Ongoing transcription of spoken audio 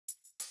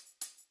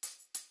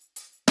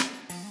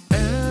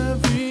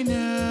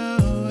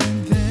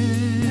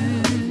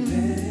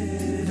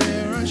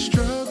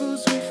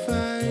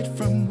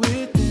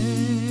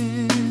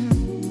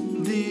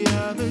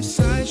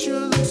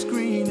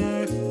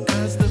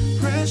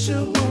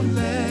you won't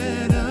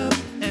let up,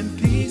 and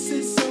peace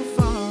is so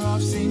far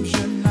off. Seems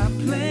you're not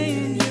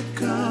playing your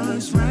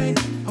cards right.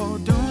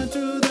 Hold on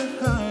through the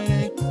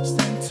heartache.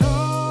 Stand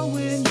tall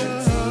when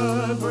your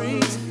heart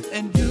breaks,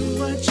 and do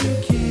what you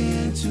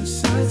can to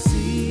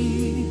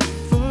succeed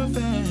for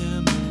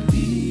family.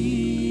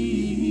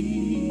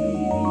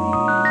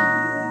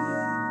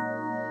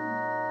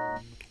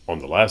 On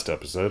the last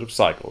episode of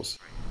Cycles.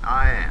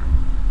 I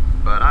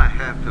am, but I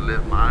have to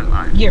live my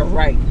life. Yeah,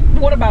 right.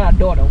 What about our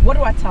daughter? What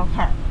do I tell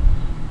her?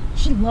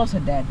 She loves her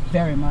dad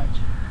very much.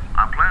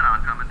 I plan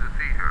on coming to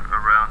see her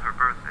around her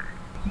birthday.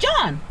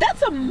 John,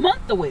 that's a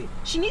month away.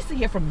 She needs to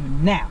hear from you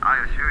now.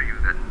 I assure you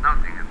that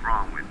nothing is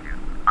wrong with you.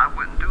 I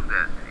wouldn't do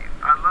that to you.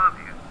 I love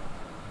you.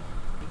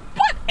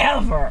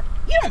 Whatever.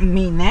 You don't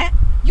mean that.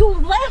 You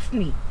left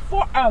me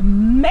for a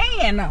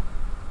man.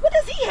 What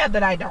does he have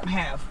that I don't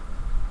have?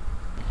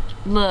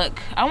 Look,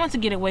 I want to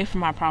get away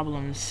from my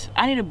problems.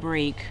 I need a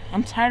break.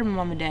 I'm tired of my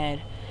mom and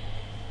dad.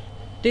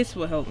 This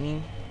will help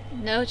me.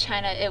 No,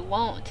 Chyna, it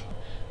won't.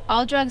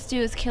 All drugs do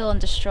is kill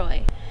and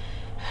destroy.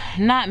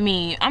 Not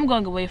me. I'm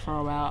going away for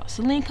a while.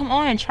 Celine, come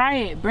on and try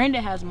it. Brenda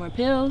has more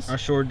pills. I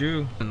sure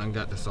do. And I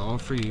got this all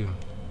for you.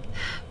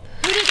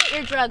 Who do you get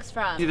your drugs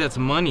from? See, that's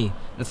money.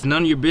 That's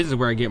none of your business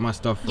where I get my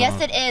stuff from. Yes,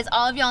 it is.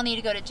 All of y'all need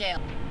to go to jail.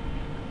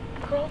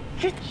 Girl,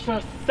 get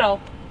yourself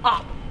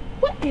up.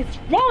 What is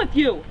wrong with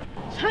you?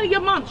 Chyna,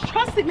 your mom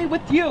trusted me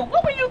with you.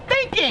 What were you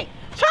thinking?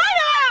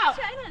 Chyna!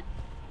 Chyna!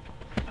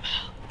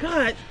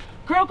 God.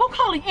 Girl, go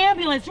call the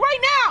ambulance right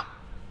now!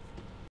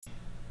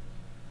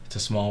 It's a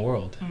small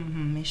world.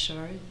 Mm-hmm, it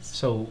sure is.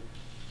 So,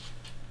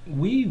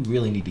 we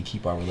really need to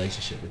keep our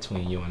relationship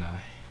between you and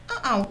I.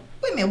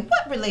 Wait a minute,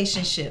 what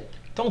relationship?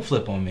 Don't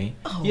flip on me.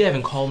 Oh. You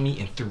haven't called me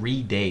in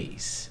 3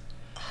 days.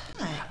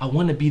 What? I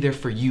want to be there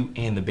for you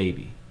and the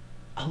baby.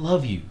 I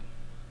love you.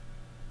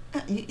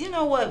 You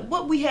know what?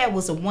 What we had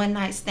was a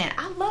one-night stand.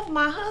 I love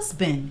my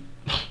husband.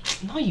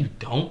 No, you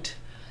don't.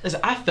 Listen,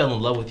 I fell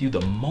in love with you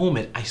the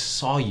moment I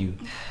saw you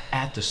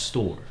at the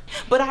store.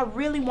 But I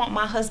really want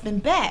my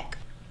husband back.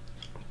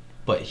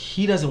 But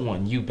he doesn't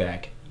want you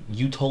back.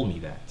 You told me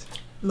that.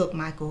 Look,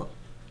 Michael,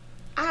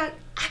 I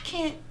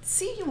can't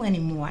see you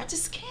anymore. I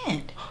just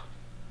can't.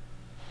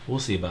 We'll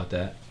see about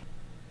that.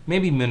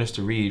 Maybe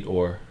Minister Reed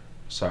or,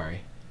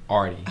 sorry,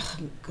 Artie. Oh,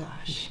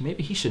 gosh.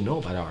 Maybe he should know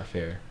about our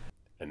affair.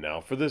 And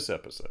now for this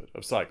episode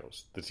of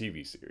Cycles, the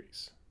TV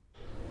series.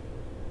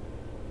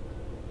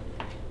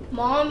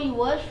 Mommy,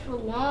 what's for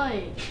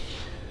lunch?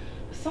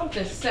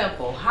 Something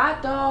simple.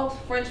 Hot dogs,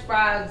 french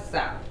fries, and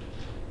salad.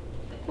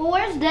 But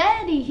where's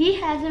Daddy? He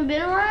hasn't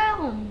been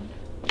around.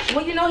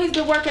 Well, you know he's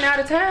been working out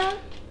of town.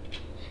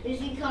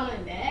 Is he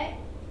coming back?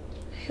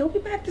 He'll be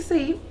back to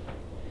see you.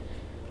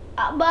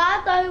 But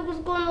I thought he was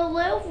going to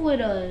live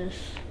with us.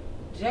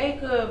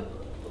 Jacob,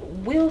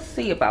 we'll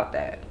see about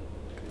that.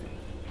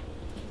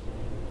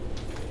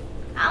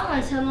 I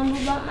want to tell him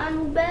about my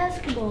new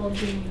basketball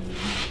game.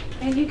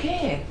 And you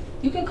can.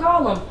 You can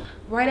call him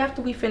right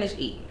after we finish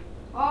eating.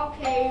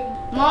 Okay.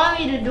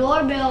 Mommy, the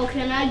doorbell,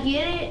 can I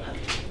get it?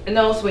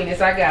 No, sweetness,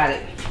 I got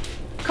it.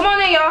 Come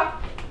on in, y'all.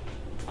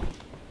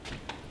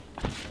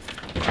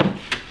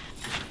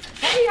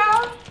 Hey,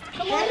 y'all.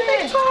 Come on in.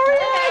 Victoria,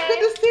 Hey.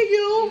 good to see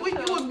you.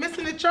 You was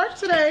missing the church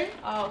today.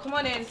 Oh, come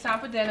on in. It's time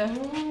for dinner.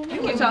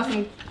 You get y'all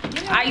some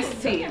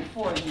iced tea.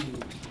 For you.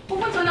 Who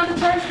went to another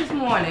church this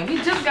morning? We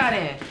just got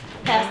in.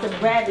 Pastor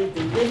Bradley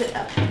delivered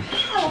a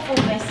powerful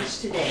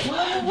message today.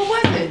 What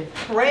was it?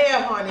 Prayer,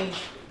 honey.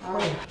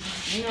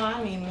 You know,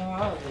 I need more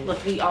of it.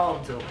 Look, we all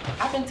do.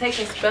 I've been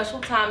taking special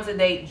times a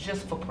day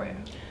just for prayer.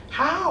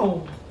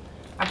 How?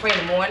 I pray in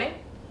the morning,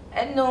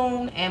 at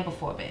noon, and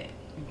before bed.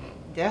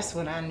 That's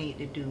what I need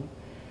to do.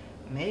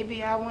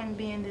 Maybe I wouldn't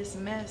be in this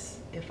mess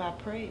if I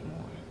prayed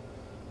more.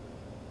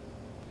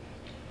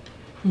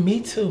 Me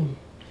too.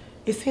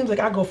 It seems like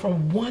I go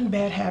from one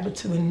bad habit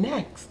to the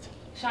next.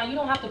 Shaun, you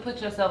don't have to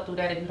put yourself through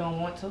that if you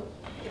don't want to.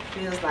 It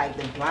feels like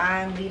the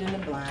blind leading the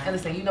blind. And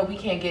listen, you know we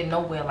can't get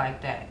nowhere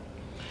like that.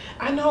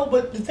 I know,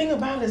 but the thing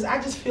about it is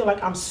I just feel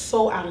like I'm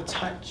so out of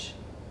touch.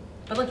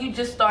 But look, you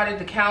just started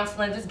the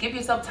counseling. Just give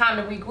yourself time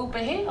to regroup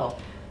and heal.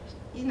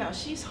 You know,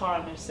 she's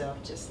hard on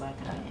herself just like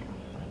I am.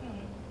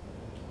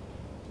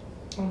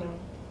 Oh no.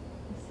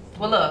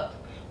 Well, look,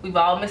 we've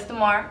all missed the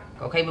mark,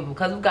 okay? But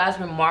because of God's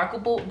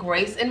remarkable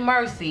grace and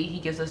mercy, he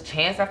gives us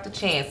chance after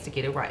chance to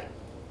get it right.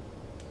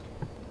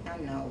 I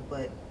know,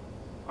 but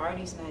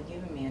Artie's not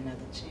giving me another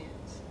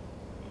chance.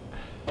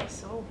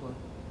 It's over.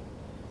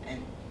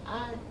 And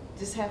I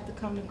just have to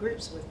come to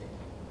grips with it.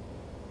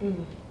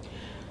 Mm.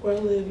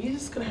 Well, Liv, you're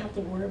just gonna have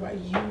to worry about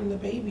you and the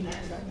baby right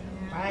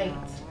now. Right. I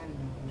know.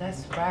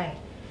 That's right.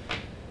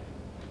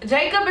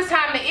 Jacob, it's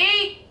time to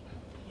eat.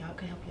 Y'all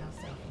can help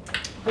yourself.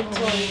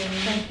 Victoria,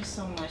 thank you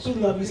so much. We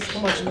love you so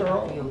much,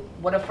 girl.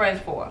 What are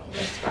friends for?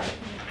 That's right.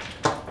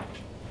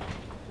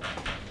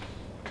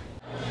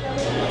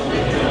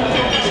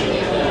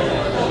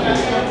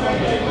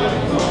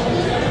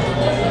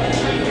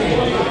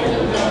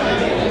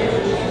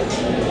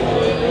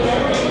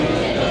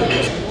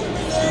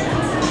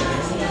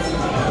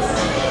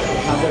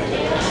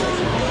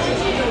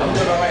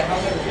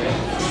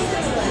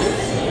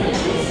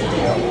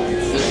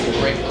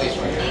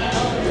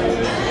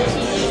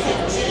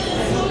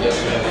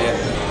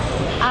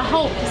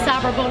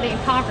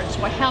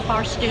 help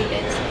our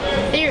students.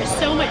 There is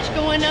so much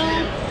going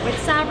on with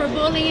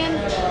cyberbullying,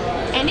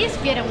 and it's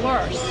getting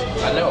worse.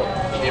 I know.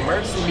 The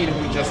emergency meeting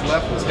we just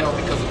left was held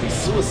because of these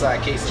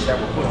suicide cases that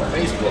were put on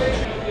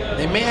Facebook.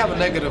 They may have a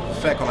negative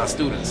effect on our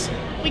students.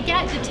 We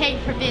got to take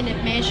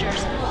preventive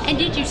measures. And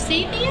did you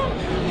see them?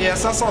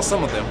 Yes, I saw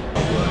some of them.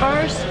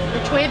 First, the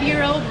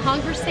 12-year-old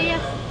hung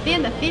herself,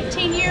 then the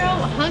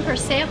 15-year-old hung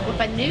herself with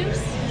a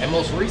noose. And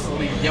most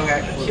recently, a young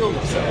actor killed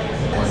himself.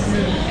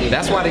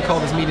 That's why they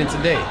called this meeting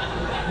today.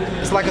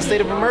 It's like a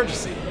state of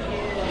emergency.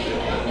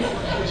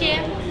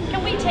 Jim,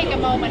 can we take a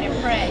moment and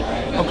pray?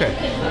 Okay.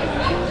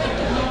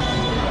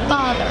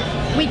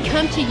 Father, we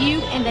come to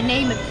you in the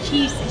name of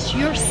Jesus,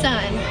 your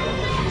Son.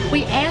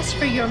 We ask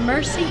for your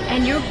mercy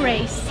and your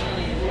grace.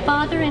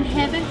 Father in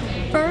heaven,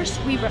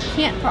 first we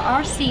repent for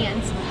our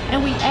sins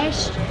and we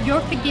ask your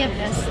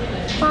forgiveness.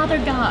 Father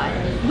God,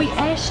 we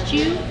ask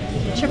you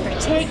to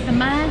protect the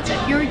minds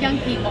of your young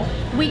people.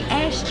 We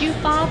ask you,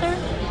 Father,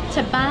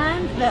 to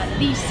bind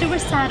these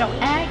suicidal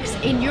acts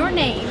in your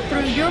name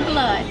through your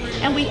blood.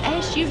 And we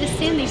ask you to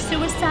send these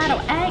suicidal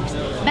acts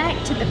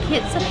back to the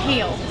pits of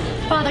hell.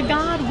 Father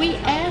God, we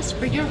ask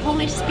for your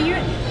Holy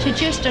Spirit to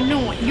just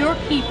anoint your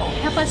people.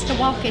 Help us to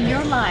walk in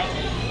your light.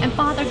 And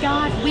Father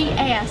God, we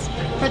ask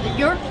for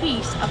your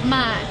peace of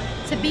mind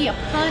to be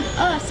upon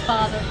us,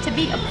 Father, to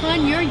be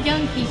upon your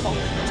young people,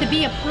 to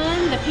be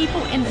upon the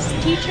people and the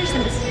teachers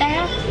and the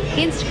staff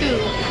in school.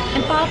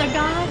 And Father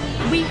God,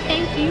 we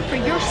thank you for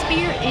your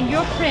spirit and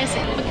your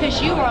presence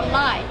because you are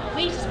life.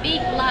 We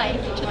speak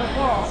life to the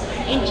world.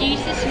 In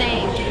Jesus'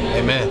 name.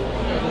 Amen.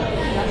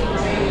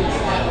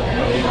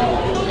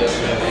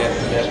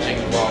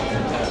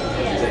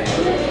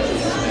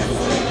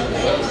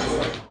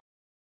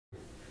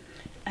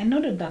 I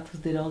know the doctors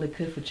did all they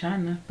could for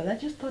Chyna, but I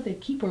just thought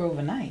they'd keep her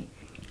overnight.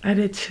 I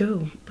did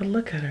too, but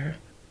look at her.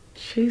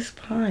 She's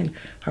fine.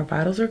 Her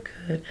vitals are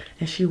good,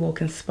 and she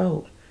woke and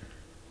spoke.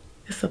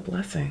 It's a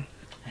blessing.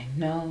 I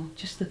know.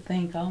 Just to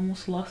think, I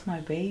almost lost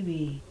my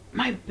baby.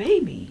 My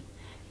baby!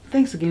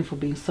 Thanks again for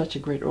being such a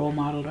great role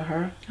model to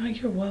her. Oh,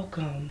 you're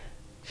welcome.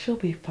 She'll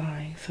be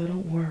fine, so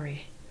don't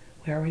worry.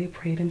 We already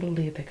prayed and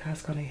believed that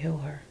God's gonna heal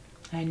her.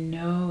 I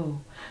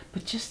know,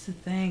 but just to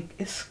think,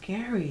 it's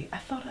scary. I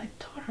thought I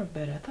taught her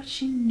better. I thought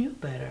she knew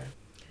better.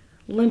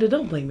 Linda,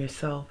 don't blame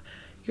yourself.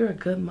 You're a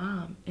good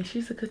mom, and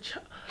she's a good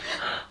child.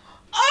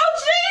 Oh,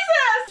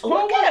 Jesus!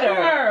 Look at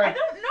her. I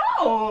don't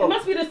know. It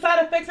must be the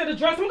side effects of the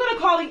drugs. I'm gonna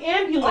call the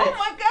ambulance. Oh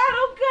my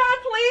God,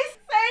 please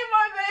save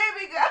my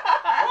baby, God.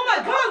 Oh my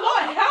God,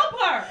 Lord, help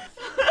her.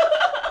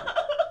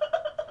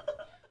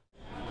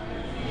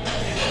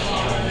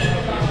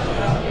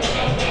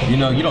 You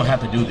know, you don't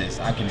have to do this.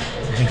 I can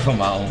pay for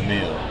my own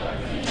meal.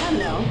 I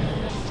know.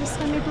 Just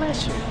let me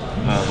bless you.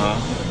 Uh-huh.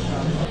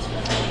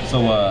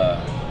 So,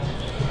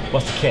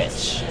 what's the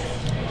catch?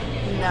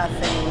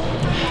 Nothing.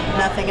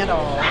 Nothing at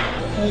all.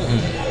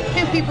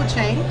 Can people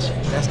change?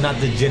 That's not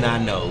the Jen I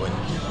know, and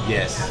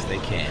yes, they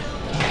can.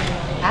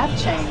 I've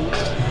changed.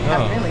 Oh.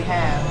 I really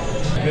have.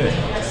 Good.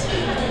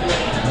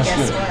 That's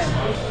Guess good.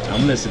 what?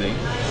 I'm listening.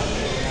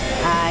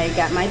 I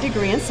got my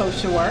degree in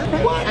social work.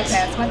 What? I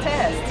passed my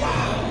test.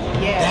 Wow.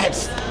 Yeah.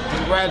 That's,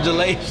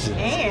 congratulations.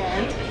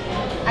 And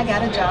I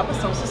got a job with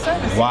social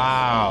services.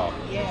 Wow.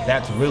 Yeah.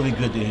 That's really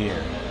good to hear.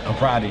 I'm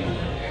proud of you.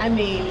 I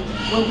mean,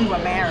 when we were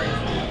married,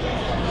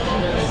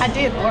 I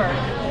did work.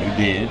 You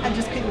did? I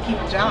just couldn't keep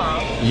a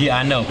job. Yeah,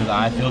 I know, because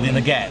I filled in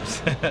the gaps.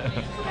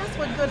 That's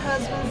what good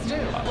husbands do.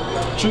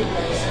 True.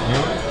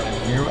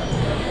 You're right.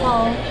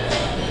 Paul,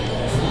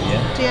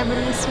 Yeah. do you ever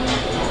miss me?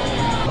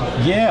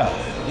 Yeah.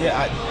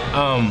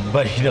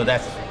 But you know,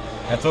 that's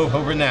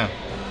over now.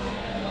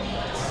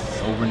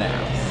 It's over now.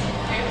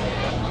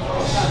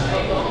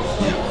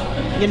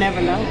 You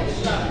never know.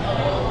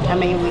 I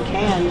mean, we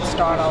can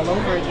start all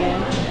over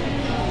again.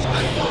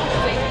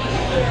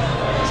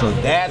 So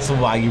that's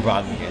why you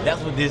brought me here.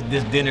 That's what this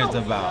dinner's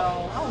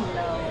about. Oh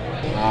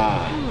no.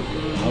 Ah,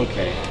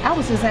 okay. I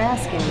was just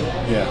asking.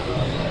 Yeah.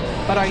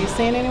 But are you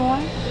seeing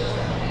anyone?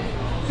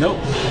 Nope.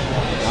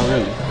 Not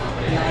really.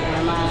 Neither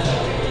am I.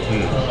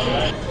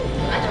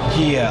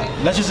 Yeah.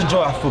 Let's just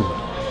enjoy our food.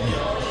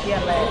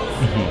 Yeah, let's.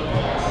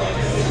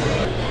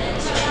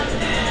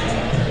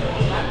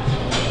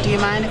 Do you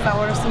mind if I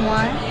order some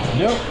wine?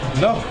 Nope.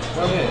 No.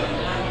 Go ahead.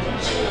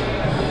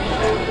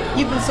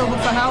 You've been sober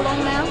for how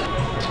long now?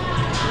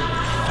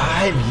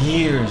 5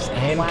 years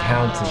and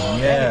counting.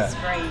 Yeah. That is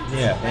great.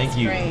 Yeah. Thank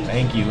you. Great.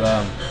 Thank you.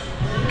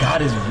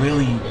 God is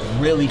really,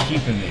 really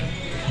keeping me.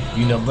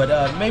 You know, but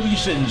maybe you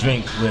shouldn't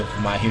drink with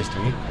my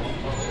history.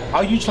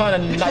 Are you trying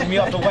to knock me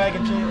off the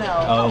wagon, Jim?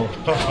 No. Oh,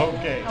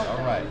 okay. All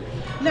right.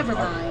 Never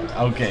mind.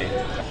 Okay.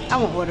 I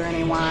won't order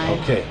any wine.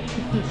 Okay.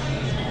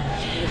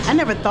 I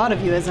never thought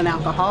of you as an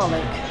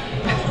alcoholic.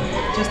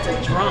 Just a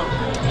drunk.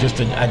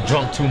 I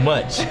drunk too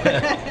much.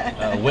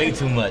 Way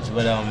too much.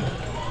 But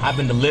I've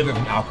been delivered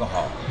from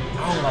alcohol.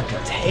 I don't like the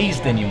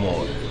taste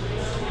anymore.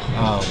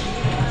 Yeah.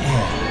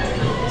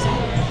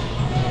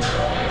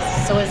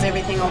 So is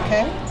everything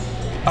okay?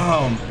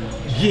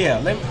 Yeah.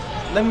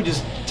 Let me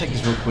just take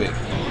this real quick.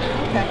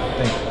 Okay.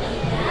 Thank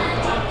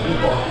you. Hey,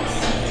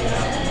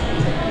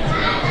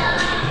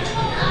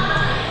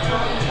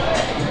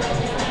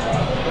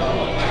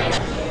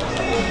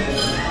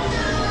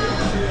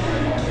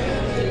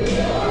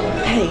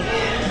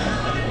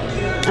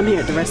 I'm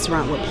here at the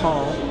restaurant with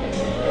Paul.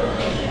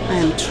 I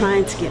am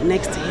trying to get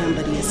next to him,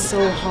 but he is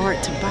so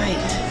hard to bite.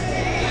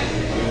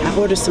 I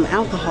ordered some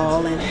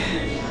alcohol and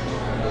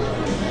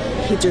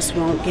he just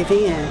won't give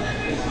in.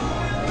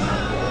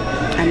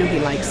 I know he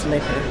likes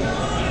liquor,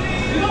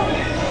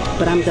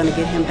 but I'm gonna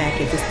get him back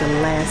if it's the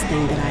last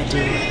thing that I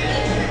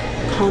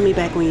do. Call me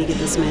back when you get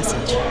this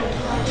message.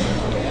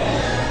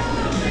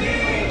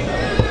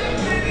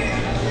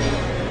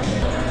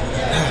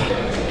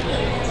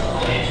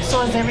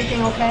 So is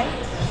everything okay?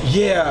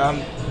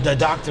 Yeah, the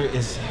doctor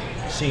is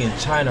seeing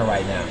Chyna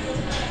right now.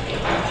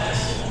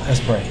 Let's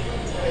pray.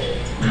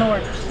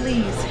 Lord,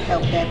 please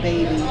help that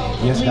baby.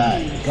 Yes,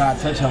 Please. God. God,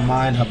 touch her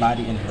mind, her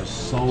body, and her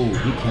soul.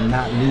 We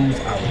cannot lose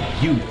our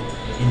youth.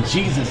 In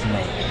Jesus'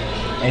 name,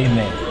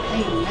 amen.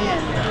 Amen.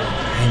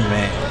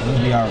 Amen.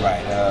 We'll be all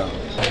right.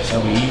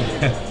 Shall we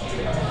eat?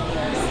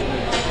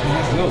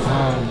 Let's go.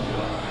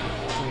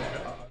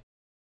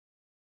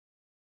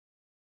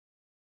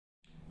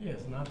 Yes,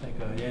 and I think,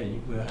 yeah,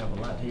 you will have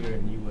a lot here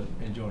and you will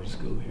enjoy the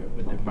school here.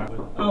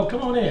 Oh,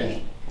 come on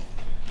in.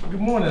 Good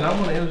morning. I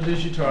want to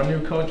introduce you to our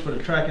new coach for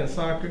the track and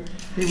soccer.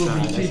 He will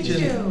be teaching.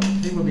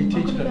 He will be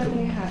teaching.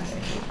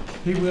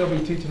 He will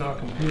be teaching our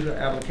computer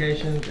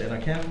applications and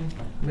accounting.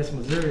 Miss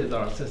Missouri is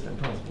our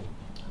assistant principal.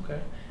 Okay.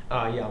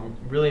 Yeah, I'm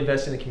really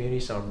invested in the community,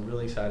 so I'm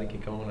really excited to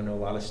get going. I know a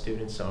lot of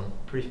students, so I'm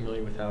pretty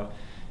familiar with how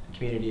the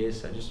community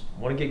is. So I just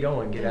want to get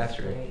going, get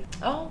after it.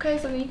 Oh, okay,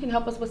 so you can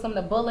help us with some of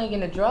the bullying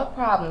and the drug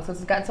problems since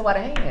it's gotten so out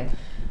of hand.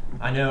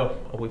 I know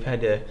we've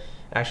had to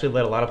actually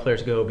let a lot of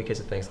players go because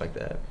of things like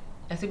that.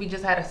 I see we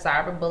just had a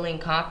cyberbullying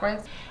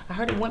conference. I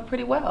heard it went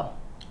pretty well.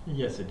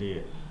 Yes, it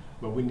did.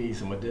 But we need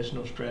some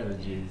additional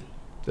strategies.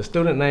 The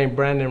student named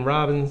Brandon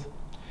Robbins,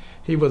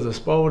 he was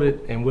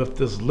exploded, and with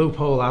this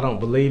loophole, I don't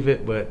believe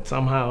it, but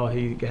somehow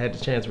he had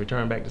the chance to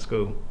return back to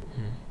school.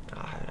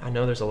 I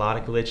know there's a lot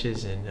of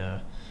glitches,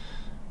 and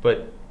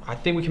but I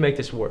think we can make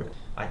this work.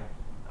 I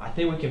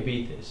think we can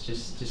beat this.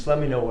 Just let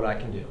me know what I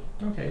can do.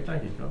 Okay,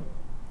 thank you, Coach.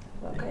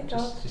 Okay,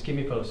 just keep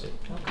me posted.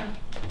 Okay.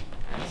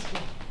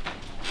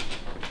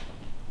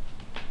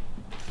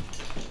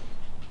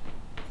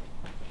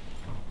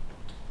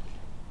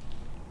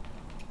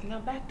 Now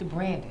back to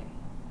Brandon.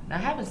 Now I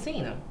haven't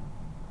seen him.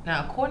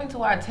 Now according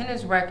to our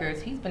attendance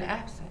records, he's been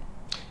absent.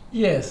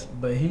 Yes,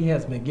 but he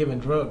has been giving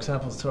drug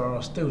samples to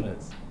our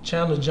students.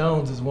 Chandler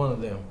Jones is one of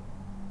them.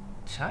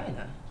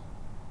 Chyna?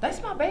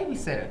 That's my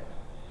babysitter.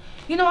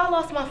 You know, I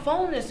lost my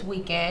phone this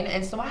weekend,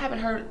 and so I haven't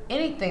heard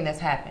anything that's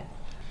happened.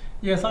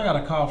 Yes, I got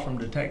a call from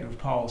Detective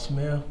Paul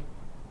Smith.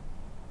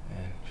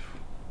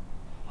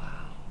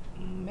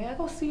 May I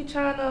go see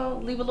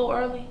Chyna, leave a little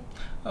early?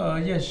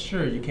 Yes,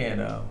 sure, you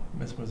can,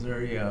 Miss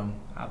Missouri.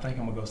 I think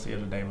I'm gonna go see her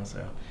today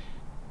myself.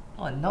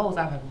 Lord knows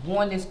I have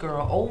warned this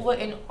girl over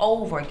and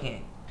over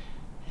again.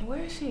 And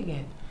where is she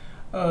again?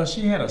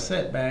 She had a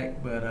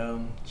setback, but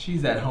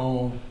she's at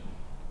home.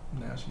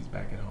 Now she's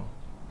back at home.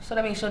 So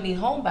that means she'll need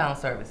homebound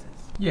services.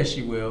 Yes,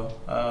 she will.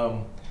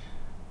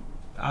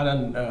 I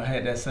done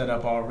had that set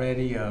up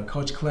already.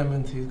 Coach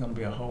Clemens, he's gonna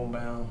be a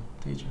homebound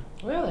teacher.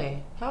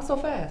 Really? How so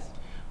fast?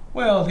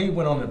 Well, he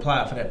went on and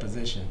applied for that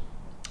position.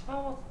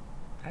 Oh,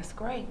 that's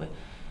great, but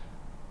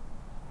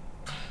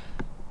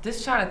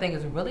this Chyna thing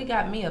has really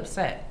got me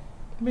upset.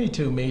 Me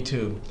too, me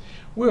too.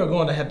 We're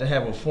going to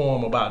have a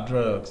forum about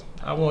drugs.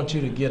 I want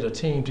you to get a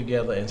team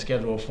together and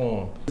schedule a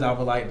forum. I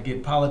would like to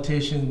get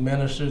politicians,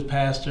 ministers,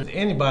 pastors,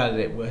 anybody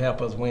that will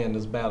help us win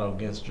this battle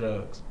against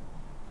drugs.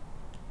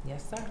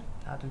 Yes, sir.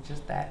 I'll do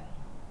just that.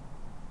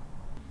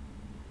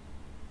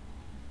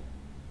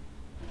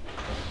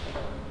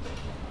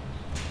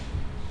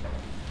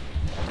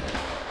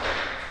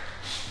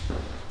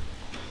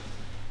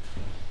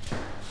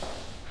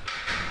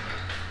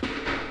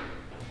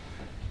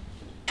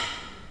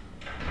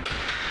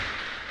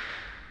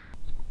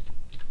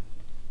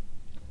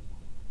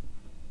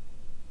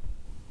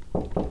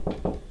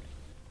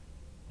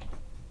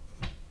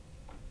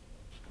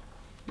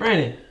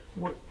 Brandon,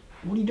 what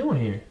are you doing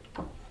here?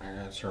 I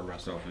gotta turn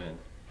myself in.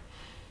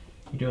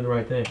 You're doing the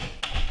right thing.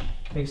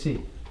 Take a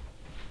seat.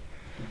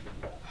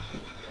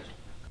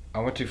 I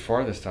went too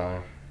far this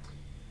time.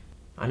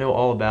 I know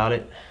all about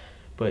it,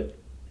 but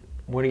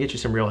we're gonna get you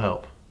some real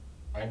help.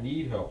 I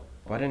need help.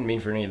 Well, I didn't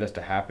mean for any of this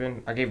to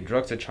happen. I gave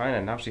drugs to Chyna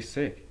and now she's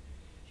sick.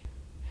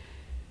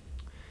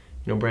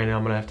 You know, Brandon,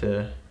 I'm gonna have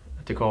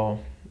to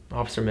call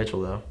Officer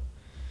Mitchell though.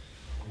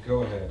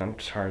 Go ahead. I'm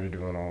tired of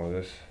doing all of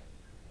this.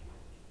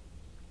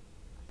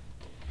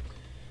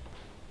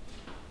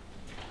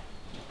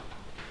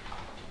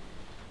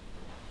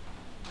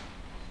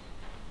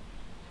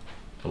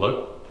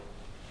 Hello?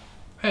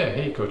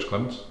 Hey, Coach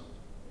Clemens.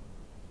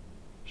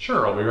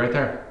 Sure, I'll be right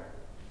there.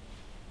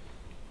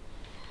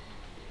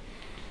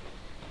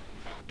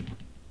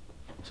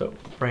 So,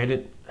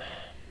 Brandon,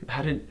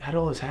 how did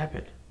all this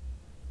happen?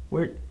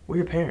 Where are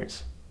your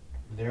parents?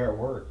 They're at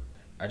work.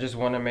 I just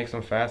want to make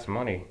some fast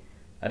money.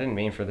 I didn't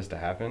mean for this to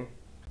happen.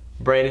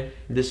 Brandon,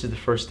 this is the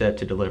first step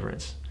to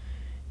deliverance.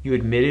 You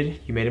admitted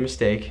you made a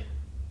mistake,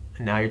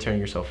 and now you're turning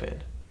yourself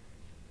in.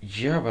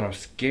 Yeah, but I'm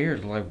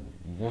scared. Like,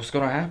 what's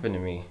gonna happen to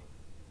me?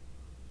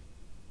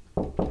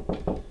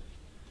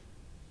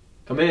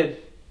 Come in.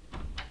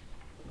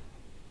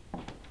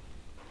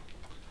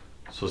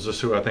 So is this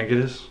who I think it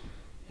is?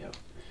 Yep.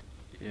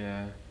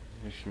 Yeah,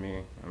 it's me.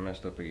 I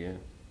messed up again.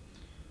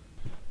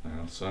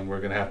 Well, son,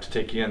 we're gonna have to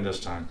take you in this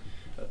time.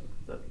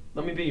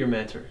 Let me be your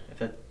mentor,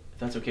 if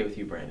that's okay with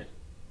you, Brandon.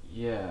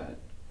 Yeah,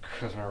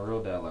 because my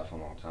real dad left a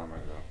long time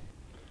ago.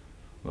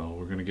 Well,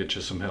 we're gonna get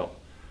you some help.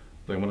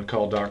 They want to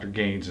call Dr.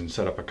 Gaines and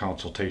set up a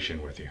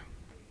consultation with you.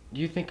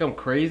 You think I'm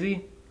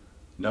crazy?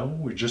 No,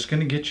 we're just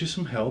gonna get you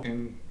some help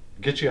and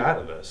get you out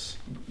of this.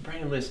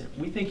 Brandon, listen,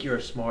 we think you're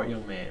a smart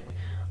young man.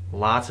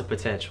 Lots of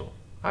potential.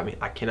 I mean,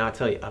 I cannot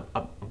tell you,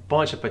 a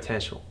bunch of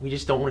potential. We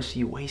just don't want to see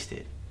you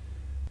wasted.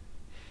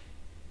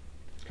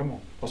 Come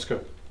on, let's go.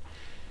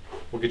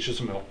 We'll get you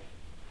some help.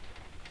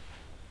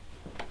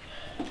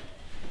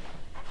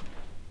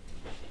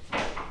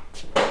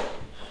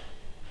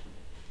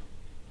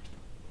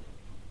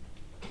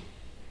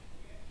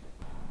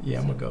 Yeah,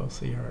 I'm gonna go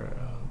see her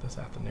this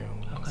afternoon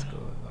when school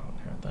is on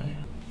and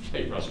everything.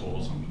 Hey, Russ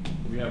Wilson.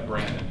 We have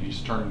Brandon.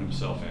 He's turned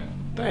himself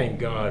in. Thank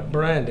God.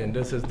 Brandon,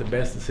 this is the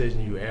best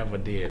decision you ever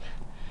did.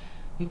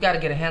 We've got to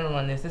get a handle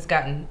on this. It's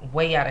gotten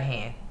way out of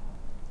hand.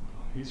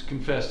 He's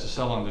confessed to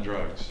selling the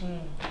drugs.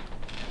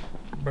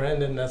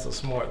 Brandon, that's a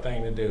smart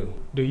thing to do.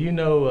 Do you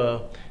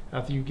know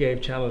after you gave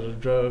Chyna the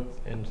drugs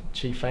and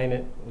she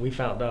fainted, we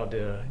found out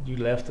that you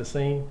left the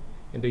scene?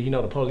 And do you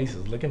know the police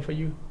is looking for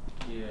you?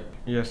 Yeah.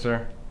 Yes,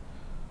 sir.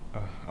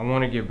 I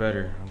want to get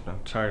better. I'm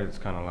tired of this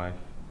kind of life.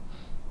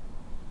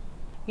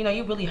 You know,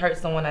 you really hurt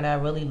someone that I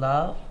really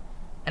love,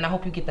 and I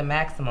hope you get the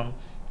maximum.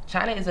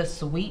 Chyna is a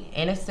sweet,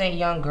 innocent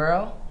young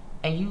girl,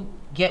 and you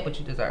get what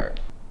you deserve.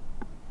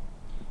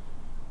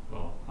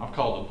 Well, I've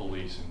called the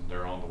police and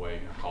they're on the way.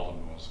 I called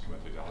them once to come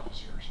into the office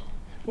here. So.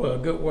 Well,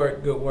 good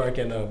work.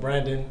 And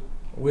Brandon,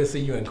 we'll see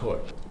you in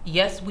court.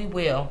 Yes, we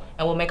will,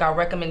 and we'll make our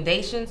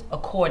recommendations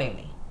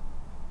accordingly.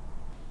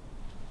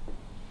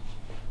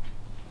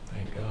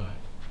 Thank God.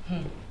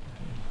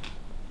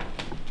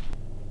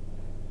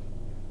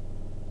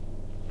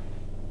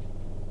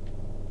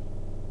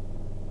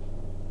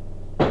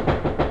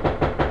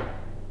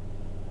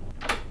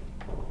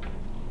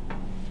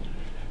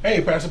 Hey,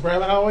 Pastor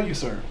Bradley, how are you,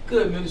 sir?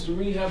 Good, Minister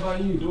Reed. How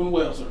about you? Doing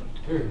well, sir.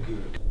 Very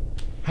good.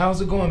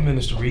 How's it going,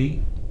 Minister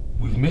Reed?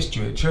 We've missed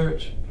you at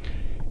church.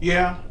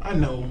 Yeah, I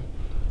know.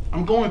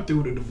 I'm going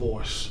through the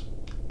divorce.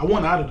 I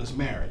want out of this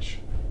marriage.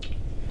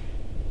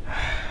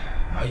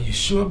 Are you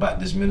sure about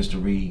this, Minister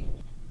Reed?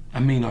 I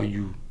mean, are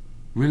you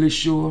really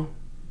sure?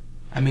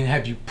 I mean,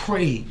 have you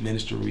prayed,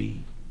 Minister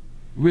Reed?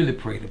 Really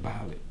prayed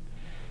about it?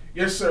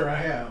 Yes, sir, I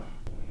have.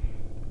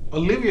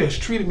 Olivia has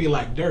treated me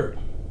like dirt.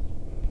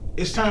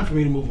 It's time for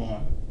me to move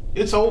on.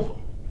 It's over.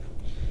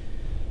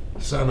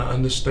 Son, I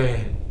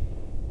understand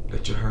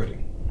that you're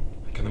hurting.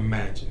 I can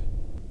imagine.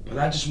 But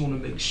I just want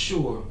to make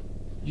sure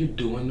you're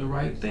doing the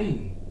right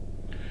thing.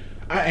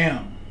 I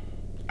am.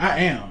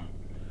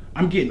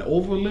 I'm getting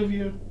over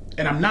Olivia,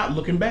 and I'm not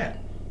looking back.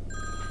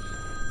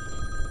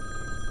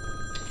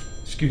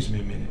 Excuse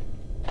me a minute.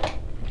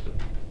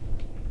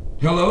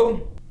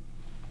 Hello?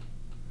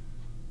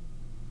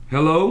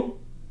 Hello?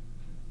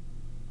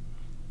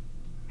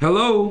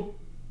 Hello?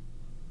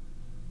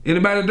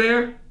 Anybody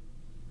there?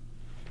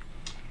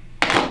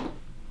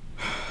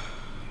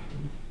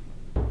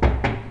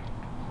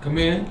 Come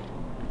in.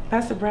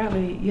 Pastor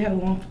Bradley, you had a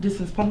long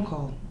distance phone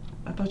call.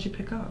 I thought you'd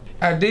pick up.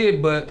 I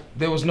did, but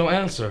there was no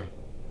answer.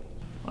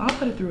 Well, I'll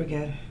put it through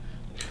again.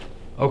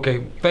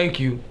 Okay, thank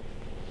you.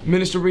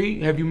 Minister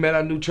Reed, have you met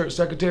our new church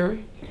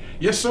secretary?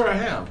 Yes, sir, I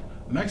have.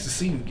 Nice to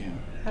see you again.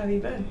 How have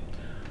you been?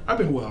 I've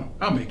been well.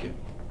 I'll make it.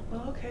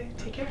 Well, okay.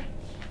 Take care.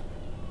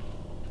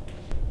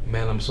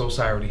 Man, I'm so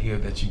sorry to hear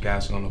that you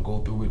guys are gonna go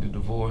through with the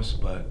divorce,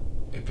 but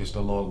if it's the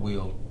Lord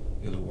will,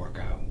 it'll work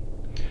out.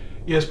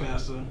 Yes,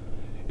 Pastor.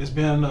 It's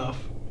been enough.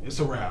 It's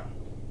a wrap.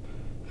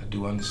 I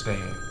do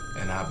understand,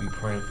 and I'll be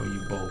praying for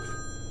you both,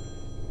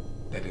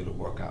 that it'll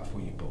work out for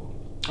you both.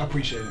 I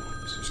appreciate it.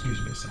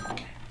 Excuse me a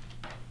second.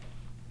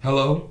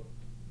 Hello?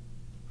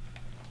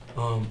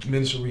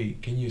 Minister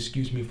Reed, can you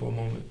excuse me for a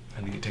moment?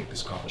 I need to take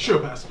this call. Sure,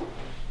 Pastor.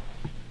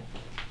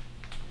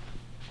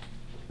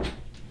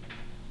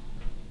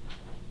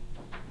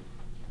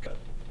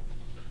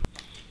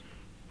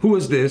 Who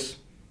is this?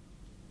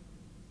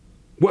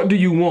 What do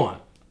you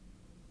want?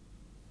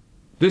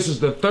 This is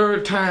the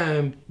third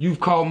time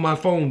you've called my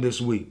phone this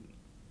week.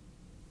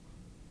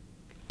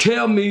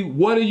 Tell me,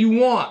 what do you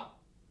want?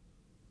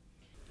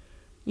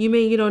 You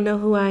mean you don't know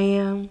who I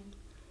am?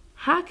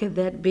 How could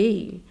that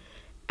be?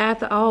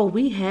 After all,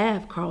 we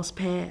have crossed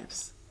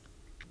paths.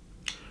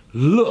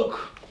 Look,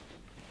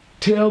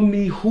 tell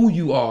me who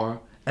you are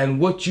and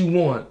what you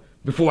want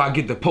before I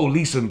get the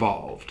police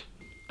involved.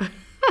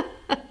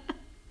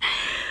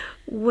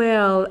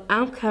 Well,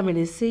 I'm coming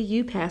to see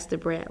you, Pastor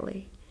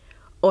Bradley.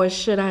 Or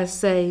should I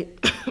say,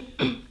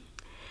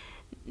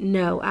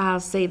 no, I'll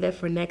say that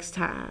for next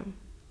time.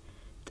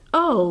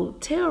 Oh,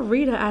 tell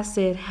Rita I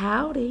said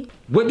howdy.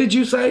 What did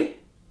you say?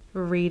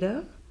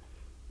 Rita,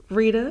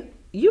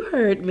 you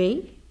heard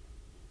me.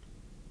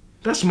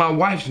 That's my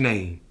wife's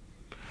name.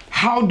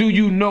 How do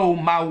you know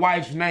my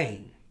wife's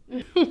name?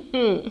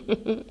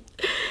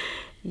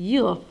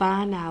 You'll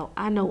find out.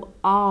 I know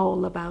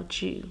all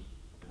about you.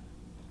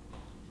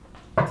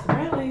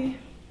 Riley,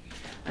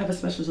 I have a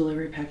special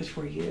delivery package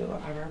for you.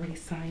 I've already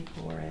signed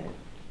for it.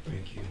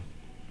 Thank you.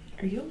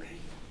 Are you okay?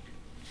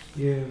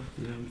 Yeah,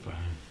 I'm fine.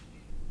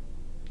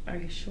 Are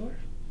you sure?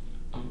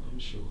 I'm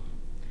sure.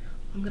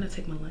 I'm gonna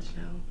take my lunch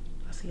now.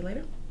 I'll see you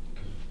later.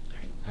 Okay. All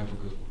right. Have a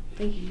good one.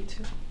 Thank you, you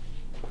too.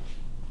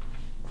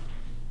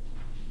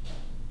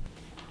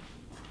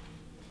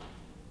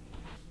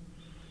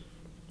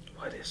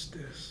 What is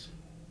this?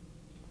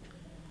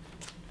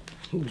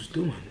 Who's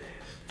doing this?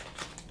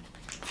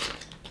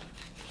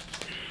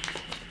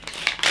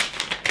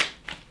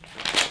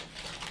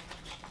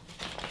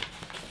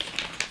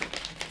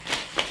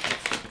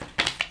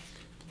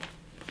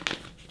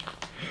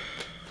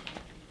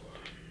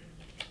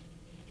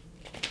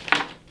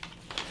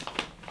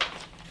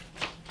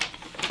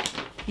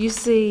 You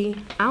see,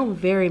 I'm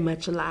very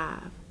much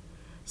alive.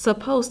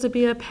 Supposed to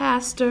be a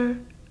pastor,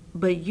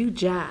 but you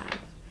jive.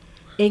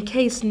 In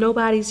case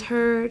nobody's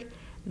heard,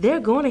 they're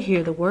going to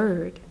hear the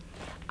word.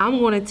 I'm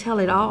going to tell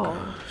it all,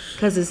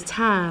 because it's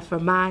time for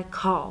my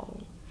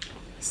call.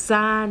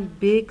 Sign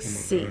Big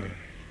C.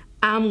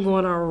 I'm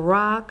going to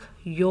rock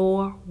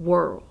your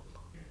world.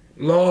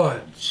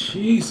 Lord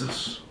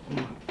Jesus. Oh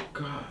my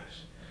gosh.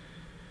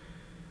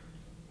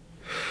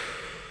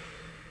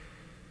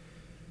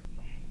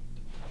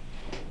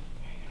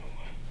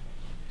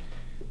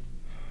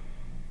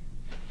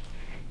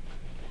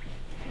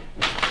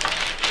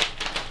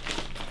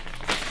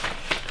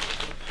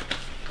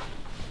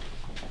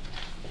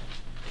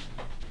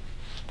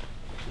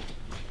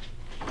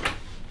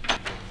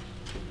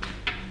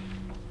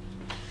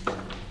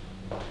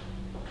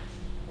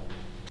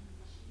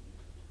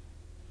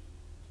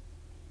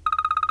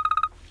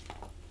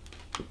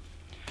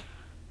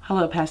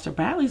 Hello, Pastor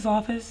Bradley's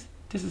office.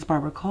 This is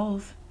Barbara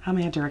Coles. How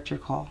may I direct your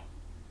call?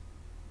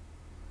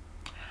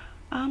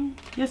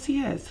 Yes,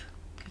 he is.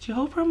 Could you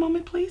hold for a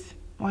moment, please,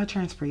 while I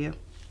transfer you?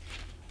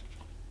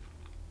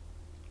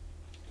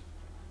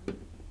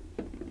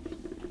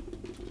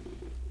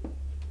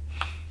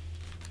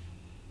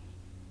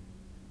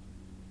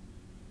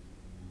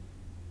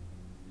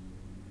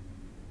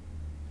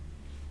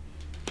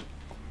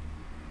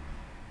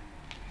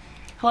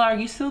 Hello, are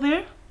you still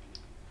there?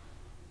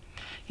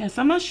 Yes,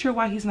 I'm not sure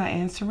why he's not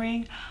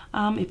answering.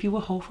 If you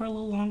will hold for a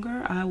little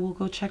longer, I will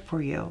go check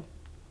for you.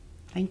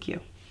 Thank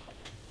you.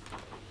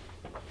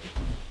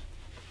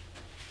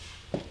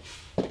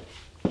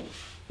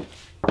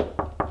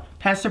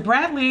 Pastor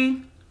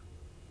Bradley?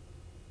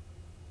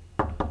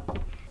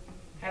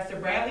 Pastor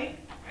Bradley,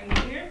 are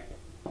you here?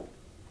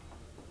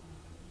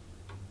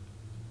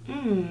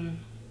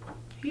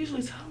 He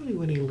usually tells me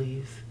when he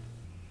leaves.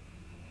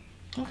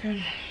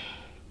 Okay.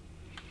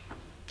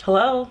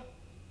 Hello?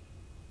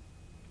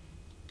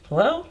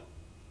 Hello?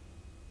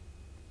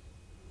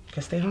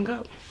 Guess they hung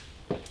up.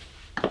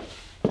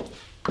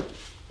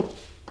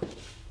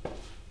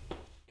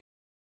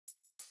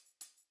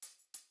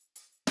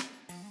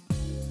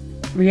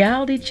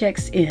 Reality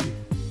checks in.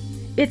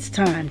 It's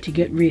time to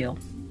get real.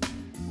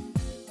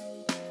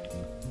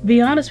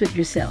 Be honest with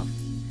yourself.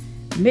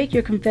 Make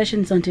your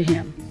confessions unto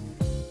Him.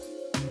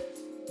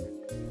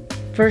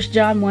 1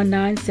 John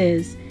 1:9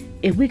 says,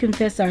 if we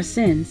confess our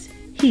sins,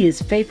 He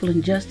is faithful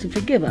and just to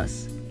forgive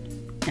us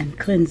and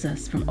cleanse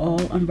us from all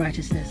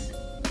unrighteousness.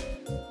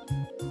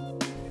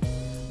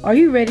 Are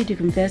you ready to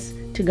confess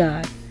to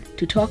God,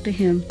 to talk to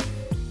Him,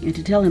 and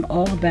to tell Him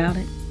all about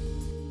it?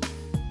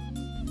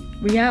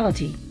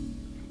 Reality.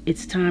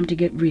 It's time to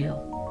get real.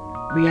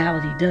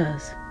 Reality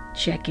does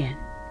check in.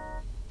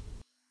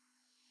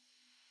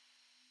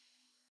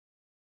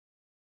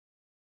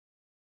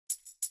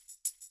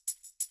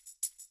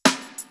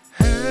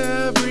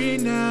 Every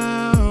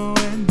now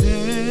and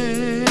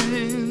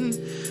then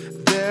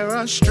there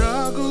are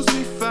struggles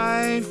we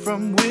fight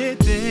from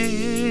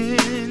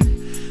within.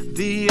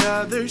 The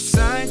other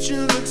side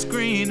sure looks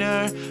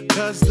greener,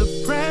 'cause the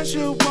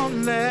pressure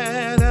won't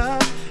let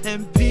up,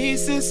 and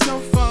peace is so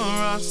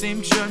far off.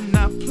 Seems you're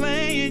not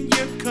playing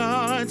your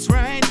cards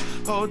right.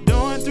 Hold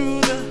on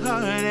through the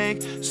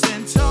heartache,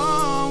 stand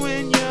tall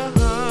when your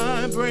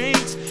heart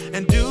breaks,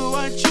 and do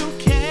what you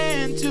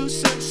can to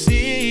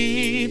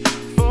succeed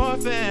for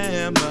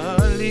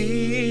family.